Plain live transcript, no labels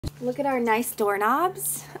Look at our nice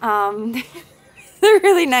doorknobs. They're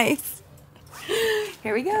really nice.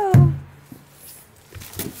 Here we go.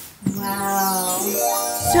 Wow.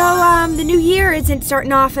 So the new year isn't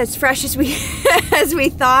starting off as fresh as we as we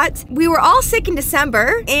thought. We were all sick in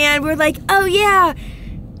December, and we're like, oh yeah,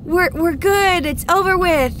 we're good. It's over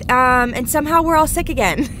with. And somehow we're all sick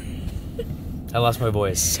again. I lost my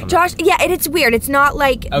voice. Josh, yeah, it's weird. It's not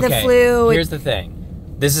like the flu. Here's the thing.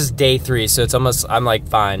 This is day 3, so it's almost, I'm like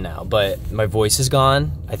fine now, but my voice is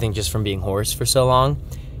gone, I think just from being hoarse for so long.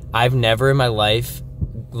 I've never in my life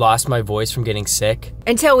lost my voice from getting sick.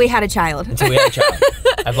 Until we had a child.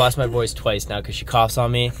 I've lost my voice twice now because she coughs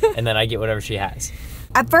on me, and then I get whatever she has.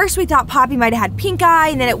 At first we thought Poppy might have had pink eye,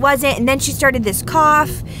 and then it wasn't, and then she started this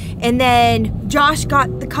cough, and then Josh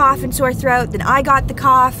got the cough and sore throat, then I got the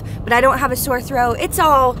cough, but I don't have a sore throat. It's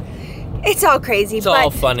all crazy. It's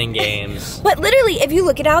all fun and games. But literally, if you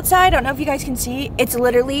look at outside, I don't know if you guys can see, it's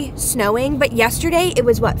literally snowing, but yesterday it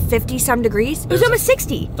was what, 50 some degrees? It was almost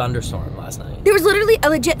 60. Thunderstorm last night. There was literally a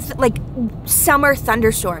legit like summer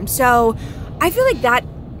thunderstorm. So I feel like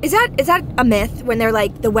is that a myth when they're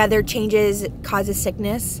like the weather changes, it causes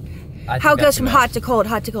sickness? How it goes from hot to cold,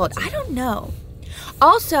 hot to cold. I don't know.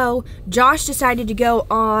 Also, Josh decided to go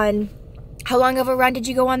on, how long of a run did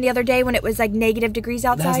you go on the other day when it was like negative degrees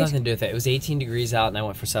outside? That has nothing to do with it. It was 18 degrees out and I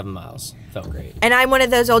went for 7 miles. Felt great. And I'm one of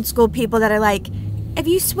those old school people that are like, if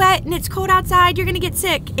you sweat and it's cold outside, you're gonna get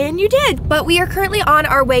sick. And you did. But we are currently on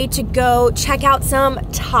our way to go check out some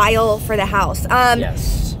tile for the house.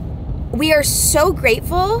 Yes. We are so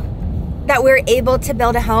grateful that we're able to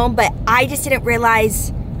build a home, but I just didn't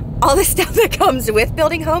realize all the stuff that comes with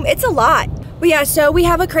building a home. It's a lot. But yeah, so we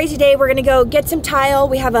have a crazy day. We're gonna go get some tile.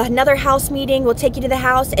 We have another house meeting. We'll take you to the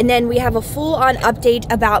house, and then we have a full-on update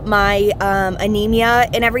about my anemia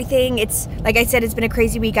and everything. It's, like I said, it's been a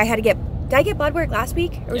crazy week. I had to get, did I get blood work last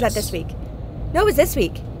week? Or was that this week? No, it was this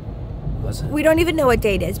week. Was it? We don't even know what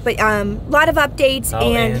date it is, but a lot of updates.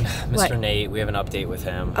 And Mr. Nate, we have an update with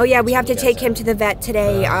him. Oh yeah, we have to take him to the vet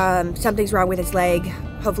today. Something's wrong with his leg.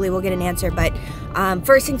 Hopefully we'll get an answer, but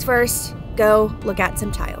first things first, go look at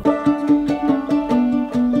some tile.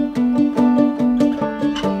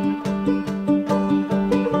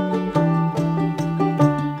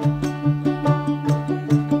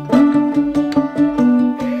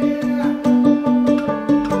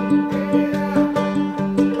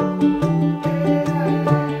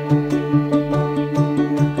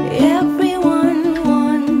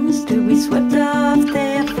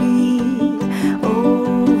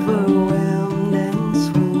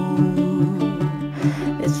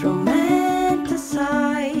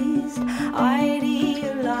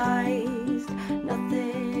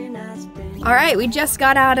 All right, we just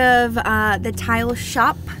got out of the tile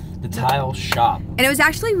shop. The tile shop. And it was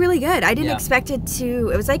actually really good. I didn't expect it to,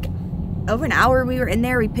 it was like over an hour we were in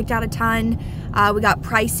there. We picked out a ton. We got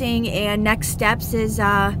pricing, and next steps is...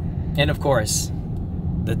 and of course,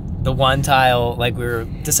 the one tile, like we were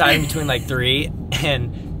deciding between like 3,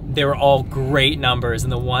 and they were all great numbers,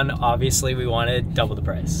 and the one obviously we wanted double the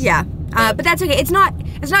price. Yeah, but that's okay. It's not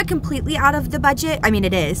completely out of the budget. I mean,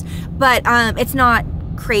 it is, but it's not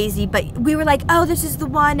crazy. But we were like, oh, this is the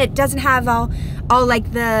one. It doesn't have all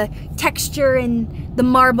like the texture and the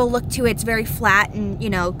marble look to it. It's very flat and, you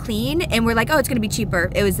know, clean. And we're like, oh, it's gonna be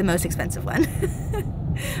cheaper. It was the most expensive one.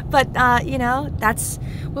 But you know, that's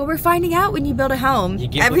what we're finding out when you build a home. You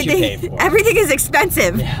get what you pay for. Everything is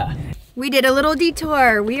expensive. Yeah. We did a little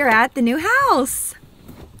detour. We are at the new house.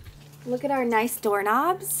 Look at our nice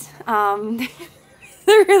doorknobs. They're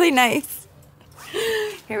really nice.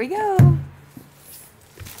 Here we go.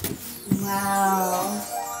 Wow.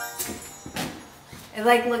 It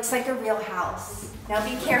like looks like a real house. Now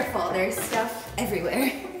be careful, there's stuff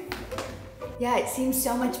everywhere. Yeah, it seems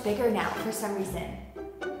so much bigger now for some reason.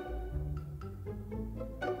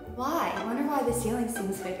 Why? I wonder why the ceiling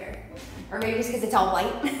seems bigger. Or maybe just because it's all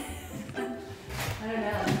white. I don't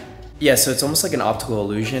know. Yeah, so it's almost like an optical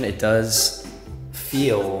illusion. It does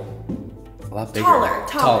feel a lot bigger.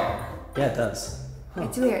 Taller. Yeah, it does. Huh.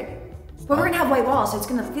 It's weird. But we're gonna have white walls, so it's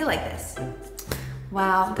gonna feel like this.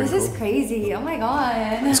 Wow, this is crazy. Oh my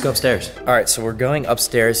God. Let's go upstairs. All right, so we're going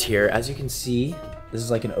upstairs here. As you can see, this is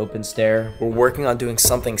like an open stair. We're working on doing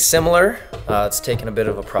something similar. It's taken a bit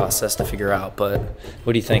of a process to figure out, but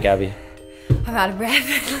what do you think, Abby? I'm out of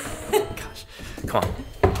breath. Gosh, come on.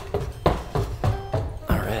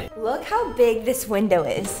 All right. Look how big this window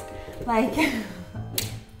is. Like,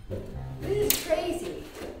 this is crazy.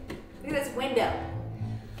 Look at this window.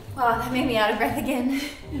 Wow, that made me out of breath again.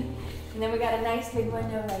 And then we got a nice big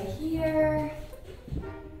window right here.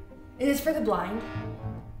 Is this for the blind?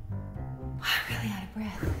 Wow, I'm really out of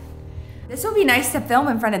breath. This will be nice to film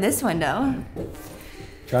in front of this window.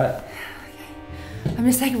 Try it. I'm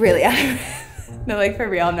just like really out of breath. No, like for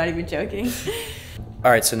real, I'm not even joking. All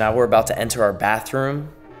right, so now we're about to enter our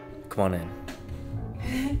bathroom. Come on in.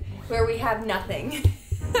 Where we have nothing.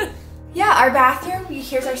 Yeah, our bathroom,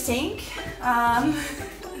 here's our sink.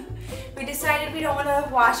 We decided we don't want to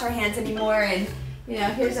wash our hands anymore, and you know,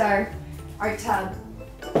 here's our tub.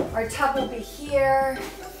 Our tub will be here,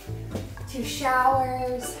 2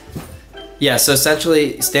 showers. Yeah, so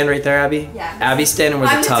essentially, stand right there, Abby. Yeah. Abby's standing where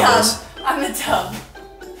the tub is. I'm the tub.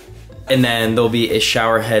 And then there'll be a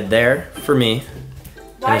shower head there for me.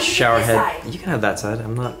 Why and a shower this head. side? You can have that side.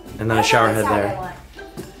 I'm not. And then a shower head there. Want.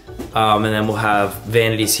 And then we'll have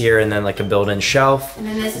vanities here, and then like a built-in shelf. And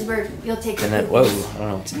then this is where you'll take. And then whoa, I don't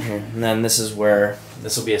know what's in here. And then this is where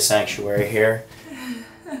this will be a sanctuary here.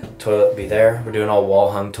 Toilet will be there. We're doing all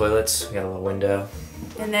wall-hung toilets. We got a little window.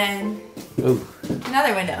 And then Ooh,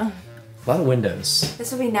 another window. a lot of windows.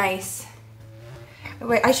 This will be nice.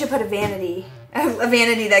 Wait, I should put a vanity. A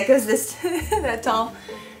vanity that goes this that tall.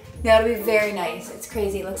 That'll be very nice. It's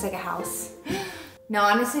crazy. It looks like a house. No,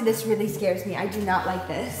 honestly, this really scares me. I do not like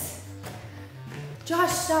this.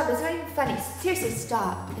 Josh, stop. It's not even funny. Seriously,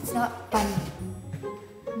 stop. It's not funny.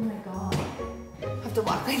 Oh my god. I have to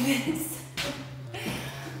walk like this.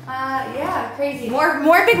 Yeah, crazy.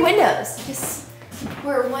 More big windows. Just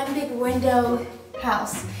we're one big window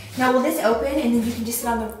house. Now, will this open and then you can just sit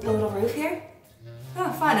on the little roof here?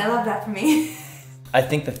 Oh, fun. I love that for me. I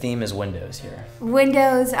think the theme is windows here.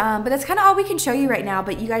 Windows, but that's kind of all we can show you right now,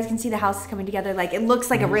 but you guys can see the house is coming together. Like, it looks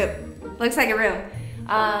like a room. Looks like a room.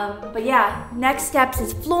 But yeah, next steps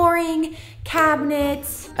is flooring,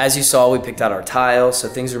 cabinets. As you saw, we picked out our tiles, so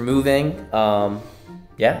things are moving.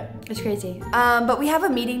 Yeah. It's crazy. But we have a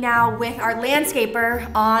meeting now with our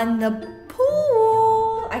landscaper on the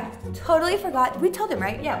pool. I totally forgot. We told him,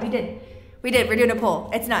 right? Yeah, we did. We did. We're doing a pool.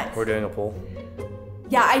 It's nuts. We're doing a pool.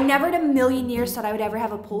 Yeah, I never in a million years thought I would ever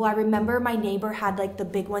have a pool. I remember my neighbor had like the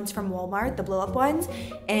big ones from Walmart, the blow up ones,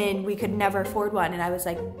 and we could never afford one. And I was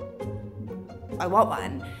like, I want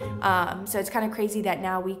one. So it's kind of crazy that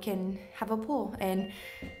now we can have a pool. And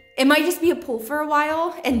it might just be a pool for a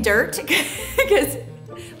while and dirt because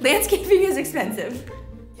landscaping is expensive.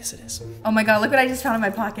 Yes, it is. Oh my God, look what I just found in my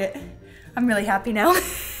pocket. I'm really happy now.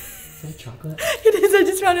 Is that chocolate? It is, I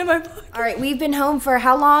just found it in my pocket. All right, we've been home for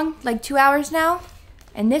how long? Like 2 hours now?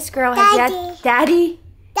 And this girl has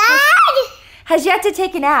has yet to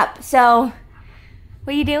take a nap. So,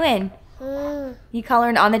 what are you doing? You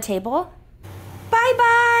coloring on the table?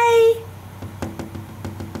 Bye-bye.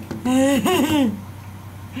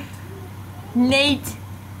 Nate.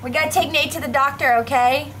 We gotta take Nate to the doctor,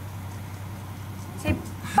 okay? Say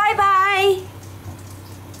bye-bye.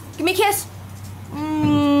 Give me a kiss.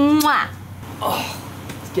 Mwah. Oh,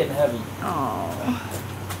 it's getting heavy. Oh.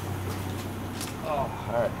 Oh,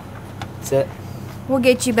 all right. Sit. We'll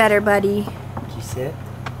get you better, buddy. Can you sit?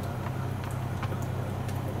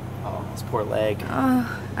 Oh, this poor leg.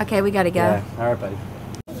 Okay, we gotta go. Yeah, all right, buddy.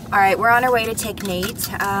 All right, we're on our way to take Nate.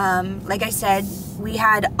 Like I said, we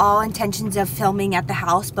had all intentions of filming at the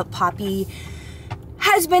house, but Poppy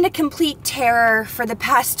has been a complete terror for the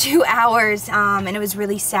past 2 hours, and it was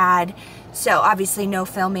really sad. So obviously no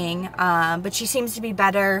filming, but she seems to be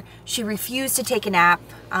better. She refused to take a nap.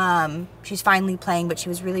 She's finally playing, but she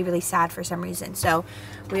was really, really sad for some reason. So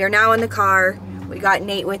we are now in the car. We got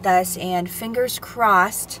Nate with us, and fingers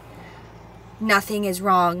crossed, nothing is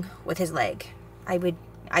wrong with his leg.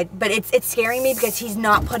 But it's scaring me because he's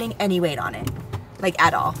not putting any weight on it, like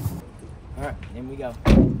at all. All right, in we go.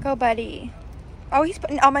 Go, buddy. Oh, he's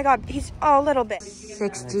putting, oh my God, he's a little bit.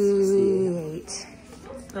 68.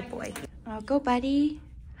 Good boy. Oh, go, buddy.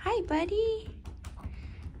 Hi, buddy.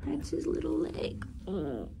 That's his little leg.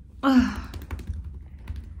 Oh.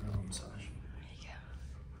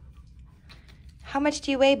 How much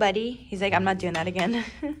do you weigh, buddy? He's like, I'm not doing that again.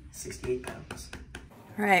 68 pounds.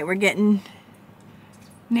 All right, we're getting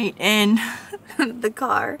Nate in the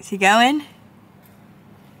car. Is he going?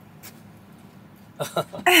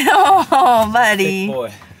 Oh, buddy. Big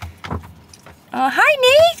boy. Oh, hi,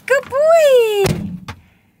 Nate. Good boy.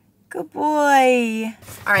 Good boy.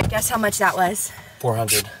 All right, guess how much that was?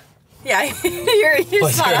 400. Yeah, you're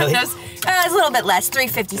spot on. Really? It was a little bit less,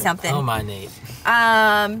 350 something. Oh my, Nate.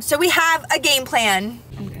 So we have a game plan.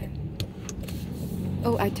 Okay.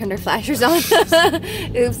 Oh, I turned our flashers on.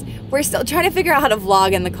 Oops. We're still trying to figure out how to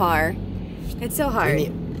vlog in the car. It's so hard.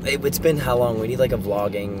 It's been how long? We need like a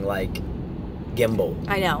vlogging like gimbal.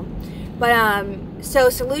 I know. But so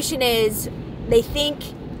solution is they think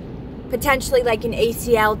potentially like an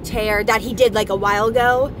ACL tear that he did like a while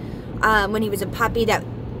ago when he was a puppy, that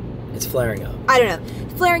It's flaring up. I don't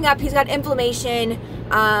know. Flaring up. He's got inflammation.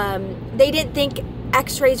 They didn't think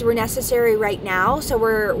x-rays were necessary right now,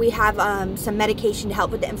 so we have some medication to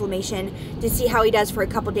help with the inflammation to see how he does for a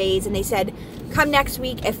couple days. And they said, come next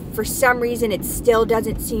week if for some reason it still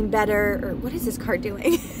doesn't seem better. Or what is this car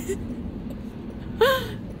doing?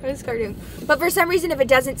 What is this car doing? But for some reason, if it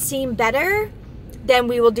doesn't seem better, then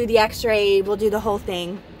we will do the x-ray. We'll do the whole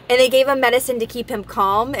thing. And they gave him medicine to keep him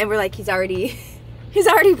calm, and we're like, he's already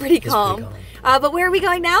pretty calm. But where are we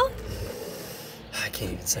going now? I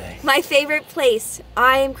can't even say. My favorite place.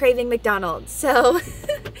 I am craving McDonald's. So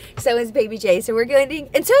is Baby J. So we're going to,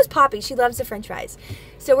 and so is Poppy. She loves the French fries.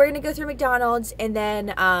 So we're going to go through McDonald's, and then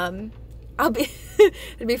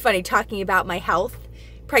it'd be funny talking about my health,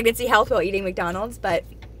 pregnancy health while eating McDonald's, but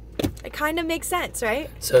it kind of makes sense, right?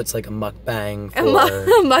 So it's like a mukbang for... A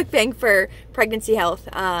mukbang for pregnancy health.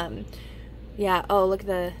 Yeah. Oh, look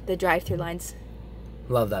at the drive-through lines.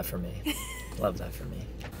 Love that for me. Love that for me.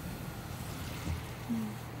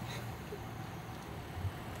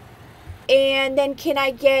 And then can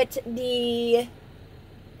I get the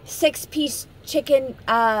 6-piece chicken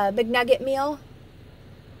McNugget meal?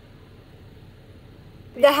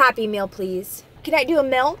 The Happy Meal, please. Can I do a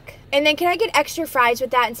milk? And then can I get extra fries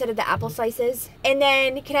with that instead of the apple slices? And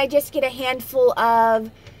then can I just get a handful of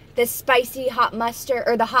the spicy hot mustard,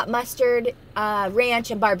 or the hot mustard, ranch,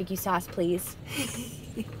 and barbecue sauce, please?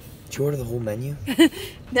 Did you order the whole menu?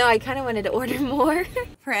 No, I kind of wanted to order more.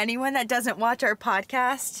 For anyone that doesn't watch our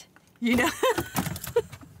podcast, you know.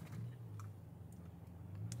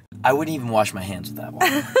 I wouldn't even wash my hands with that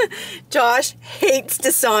one. Josh hates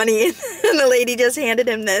Dasani, and the lady just handed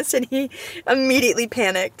him this, and he immediately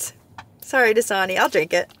panicked. Sorry, Dasani, I'll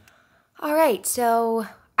drink it. All right, so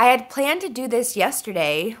I had planned to do this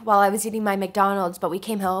yesterday while I was eating my McDonald's, but we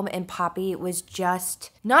came home and Poppy was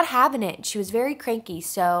just not having it. She was very cranky,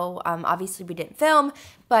 so obviously we didn't film,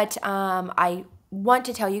 but I want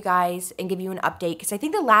to tell you guys and give you an update, because I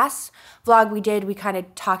think the last vlog we did, we kind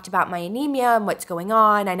of talked about my anemia and what's going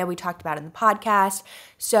on. I know we talked about it in the podcast.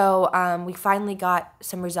 So we finally got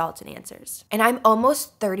some results and answers. And I'm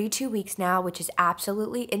almost 32 weeks now, which is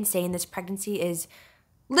absolutely insane. This pregnancy is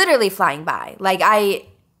literally flying by. Like I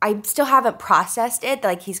still haven't processed it.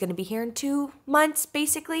 Like he's going to be here in 2 months,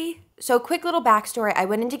 basically. So quick little backstory. I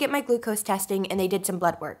went in to get my glucose testing and they did some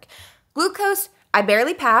blood work. Glucose, I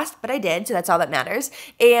barely passed, but I did, so that's all that matters.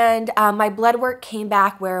 And my blood work came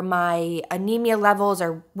back where my anemia levels,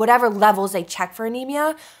 or whatever levels they check for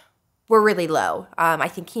anemia, were really low. I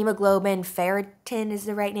think hemoglobin, ferritin is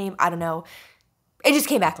the right name. I don't know. It just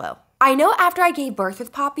came back low. I know after I gave birth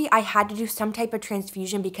with Poppy, I had to do some type of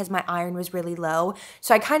transfusion because my iron was really low.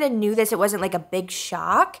 So I kind of knew this. It wasn't like a big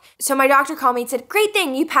shock. So my doctor called me and said, great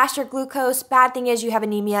thing, you passed your glucose. Bad thing is you have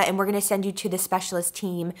anemia and we're going to send you to the specialist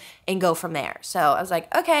team and go from there. So I was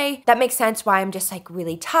like, okay, that makes sense why I'm just like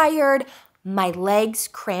really tired. My legs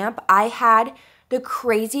cramp. I had the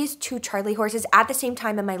craziest 2 Charlie horses at the same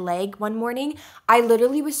time in my leg one morning. I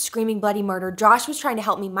literally was screaming bloody murder. Josh was trying to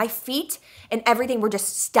help me. My feet and everything were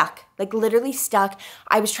just stuck, like literally stuck.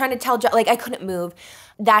 I was trying to tell Josh, like I couldn't move.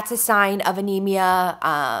 That's a sign of anemia,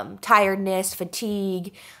 tiredness,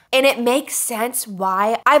 fatigue. And it makes sense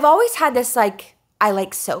why. I've always had this like, I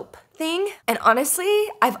like soap thing. And honestly,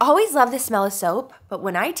 I've always loved the smell of soap. But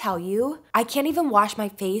when I tell you, I can't even wash my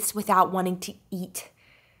face without wanting to eat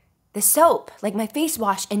the soap, like my face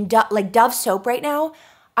wash and like Dove soap right now,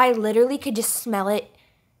 I literally could just smell it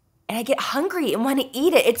and I get hungry and want to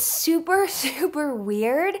eat it. It's super, super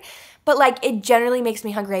weird, but like it generally makes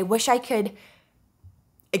me hungry. I wish I could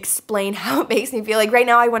explain how it makes me feel. Like right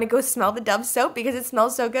now I want to go smell the Dove soap because it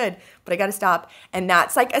smells so good, but I got to stop. And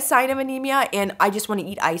that's like a sign of anemia, and I just want to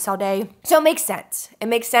eat ice all day. So it makes sense. It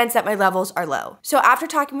makes sense that my levels are low. So after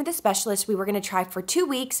talking with the specialist, we were going to try for 2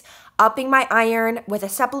 weeks, upping my iron with a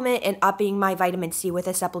supplement and upping my vitamin C with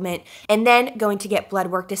a supplement, and then going to get blood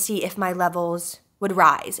work to see if my levels would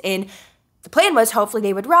rise. And the plan was hopefully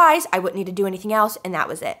they would rise. I wouldn't need to do anything else, and that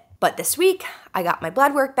was it. But this week, I got my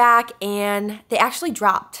blood work back, and they actually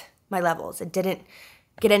dropped my levels. It didn't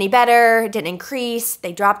get any better. It didn't increase.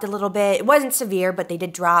 They dropped a little bit. It wasn't severe, but they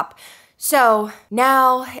did drop. So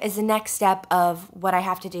now is the next step of what I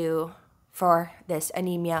have to do for this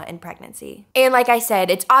anemia in pregnancy. And like I said,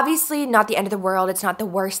 it's obviously not the end of the world. It's not the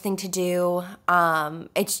worst thing to do.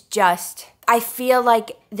 It's just, I feel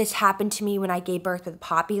like this happened to me when I gave birth with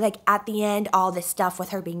Poppy. Like at the end, all this stuff with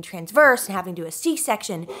her being transverse and having to do a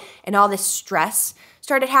C-section and all this stress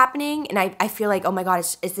started happening. And I feel like, oh my God,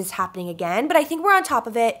 is this happening again? But I think we're on top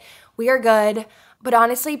of it. We are good. But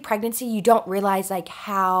honestly, pregnancy, you don't realize like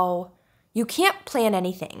how you can't plan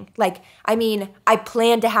anything. Like, I mean, I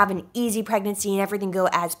planned to have an easy pregnancy and everything go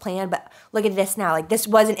as planned, but look at this now. Like, this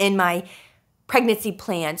wasn't in my pregnancy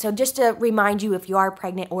plan. So just to remind you, if you are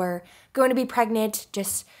pregnant or going to be pregnant,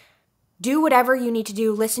 just do whatever you need to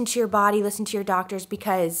do. Listen to your body, listen to your doctors,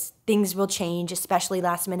 because things will change, especially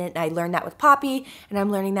last minute. And I learned that with Poppy, and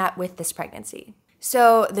I'm learning that with this pregnancy.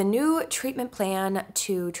 So the new treatment plan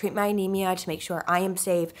to treat my anemia, to make sure I am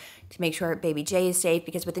safe, to make sure baby Jay is safe,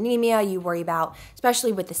 because with anemia, you worry about,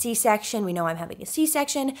 especially with the C-section, we know I'm having a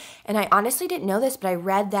C-section, and I honestly didn't know this, but I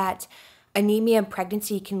read that anemia in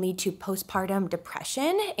pregnancy can lead to postpartum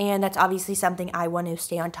depression, and that's obviously something I want to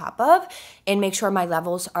stay on top of and make sure my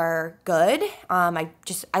levels are good. I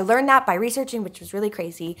learned that by researching, which was really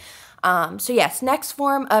crazy. So yes, next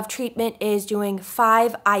form of treatment is doing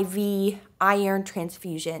 5 IV iron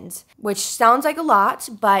transfusions, which sounds like a lot,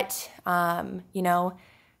 but you know,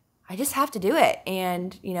 I just have to do it.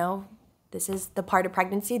 And you know, this is the part of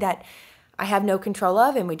pregnancy that I have no control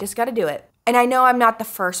of, and we just got to do it. And I know I'm not the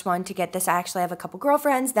first one to get this. I actually have a couple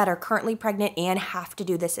girlfriends that are currently pregnant and have to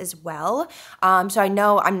do this as well. So I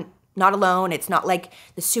know I'm not alone. It's not like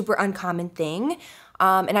the super uncommon thing.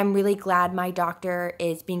 And I'm really glad my doctor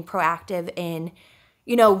is being proactive in,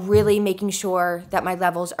 you know, really making sure that my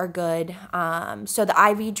levels are good. So the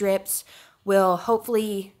IV drips will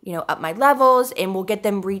hopefully, you know, up my levels, and we'll get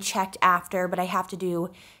them rechecked after, but I have to do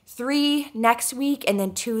 3 next week and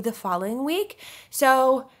then 2 the following week.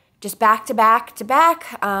 So just back to back to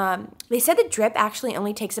back. They said the drip actually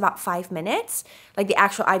only takes about 5 minutes, like the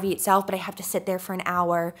actual IV itself, but I have to sit there for an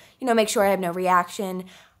hour, you know, make sure I have no reaction.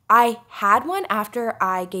 I had one after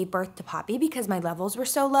I gave birth to Poppy because my levels were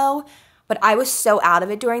so low, but I was so out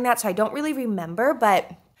of it during that, so I don't really remember.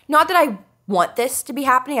 But not that I want this to be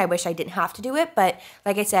happening. I wish I didn't have to do it, but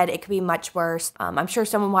like I said, it could be much worse. I'm sure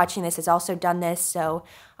someone watching this has also done this, so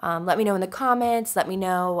let me know in the comments. Let me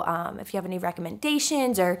know if you have any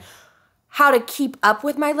recommendations or how to keep up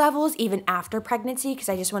with my levels even after pregnancy, because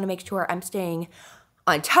I just want to make sure I'm staying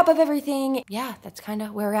on top of everything. Yeah, that's kind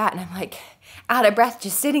of where we're at, and I'm like out of breath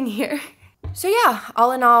just sitting here. So yeah,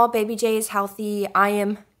 all in all, baby Jay is healthy. I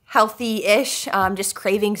am healthy-ish, just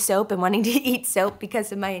craving soap and wanting to eat soap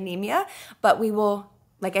because of my anemia. But we will,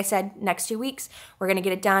 like I said, next 2 weeks, we're gonna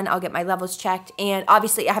get it done. I'll get my levels checked, and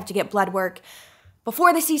obviously I have to get blood work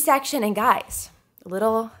before the C-section. And guys,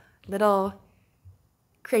 little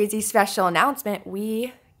crazy special announcement,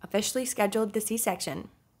 we officially scheduled the C-section.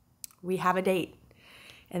 We have a date,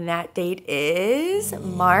 and that date is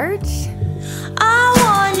March. I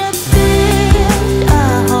wanna be